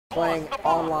playing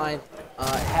online,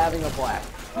 having a blast.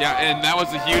 Yeah, and that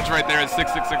was a huge right there at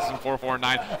 666 and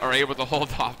 449 are able to hold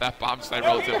off that bomb site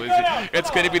relatively easy. It's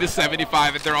going to be the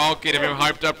 75, and they're all getting him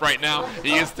hyped up right now.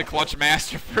 He is the clutch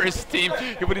master for his team,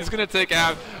 but he's going to take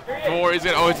out 4. He's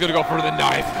going to go for the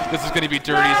knife. This is going to be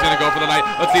dirty. He's going to go for the knife.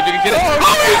 Let's see if he can get it.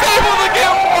 Oh, he's able to get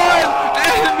one!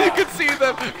 And you can see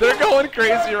them. They're going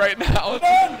crazy right now.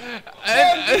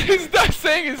 And he's not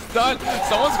saying he's done.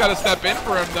 Someone's got to step in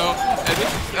for him, though. And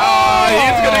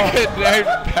he's going to get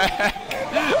knifed back.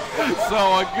 So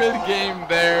a good game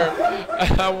there.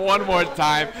 One more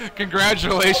time.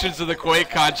 Congratulations to the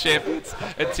QuakeCon champions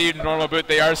and Team Normal Boot.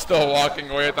 They are still walking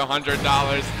away with $100.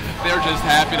 They're just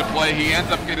happy to play. He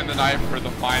ends up getting the knife for the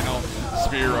final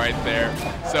spear right there.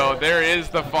 So there is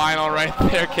the final right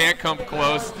there. Can't come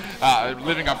close.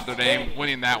 Living up to the name,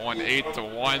 winning that one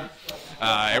 8-1.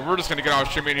 And we're just going to get off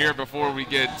streaming here before we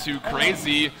get too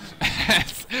crazy.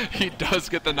 As he does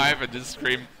get the knife and just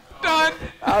scream, "Done!"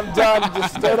 I'm done.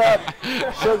 Just stood up,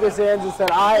 shook his hands, and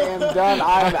said, "I am done.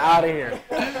 I am out of here."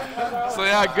 So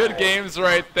yeah, good games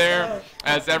right there.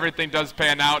 As everything does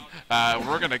pan out,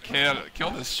 we're gonna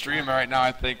kill this stream right now.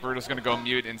 I think we're just gonna go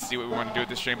mute and see what we want to do with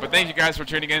this stream. But thank you guys for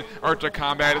tuning in. Arctic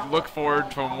Combat. Look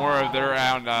forward to more of their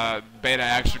beta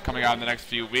action coming out in the next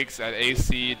few weeks at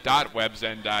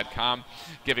ac.webzen.com.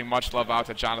 Giving much love out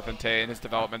to Jonathan Tay and his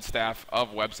development staff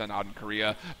of WebZen out in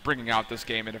Korea, bringing out this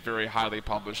game in a very highly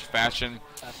published fashion.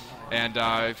 And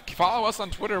follow us on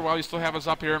Twitter while you still have us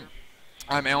up here.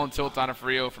 I'm Alan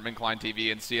Tiltonifrio from Incline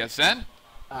TV and CSN.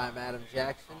 I'm Adam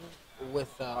Jackson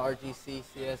with RGC,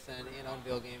 CSN, and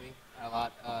Unveil Gaming. A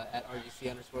lot at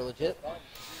RGC_legit.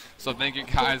 So thank you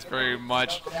guys very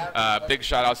much. Big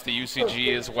shout outs to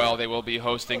UCG as well. They will be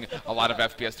hosting a lot of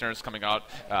FPS dinners coming out.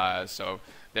 So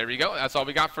there we go. That's all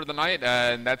we got for the night,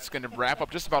 and that's going to wrap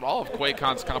up just about all of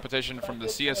QuakeCon's competition from the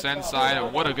CSN side.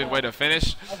 And what a good way to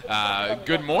finish.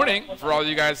 Good morning for all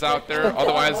you guys out there.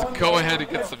 Otherwise, go ahead and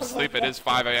get some sleep. It is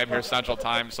 5 a.m. here Central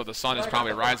Time, so the sun is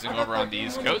probably rising over on the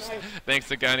East Coast.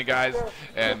 Thanks again, guys,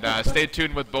 and stay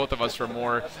tuned with both of us for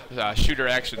more shooter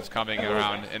actions coming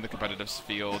around in the competitive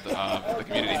field of the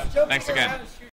community. Thanks again.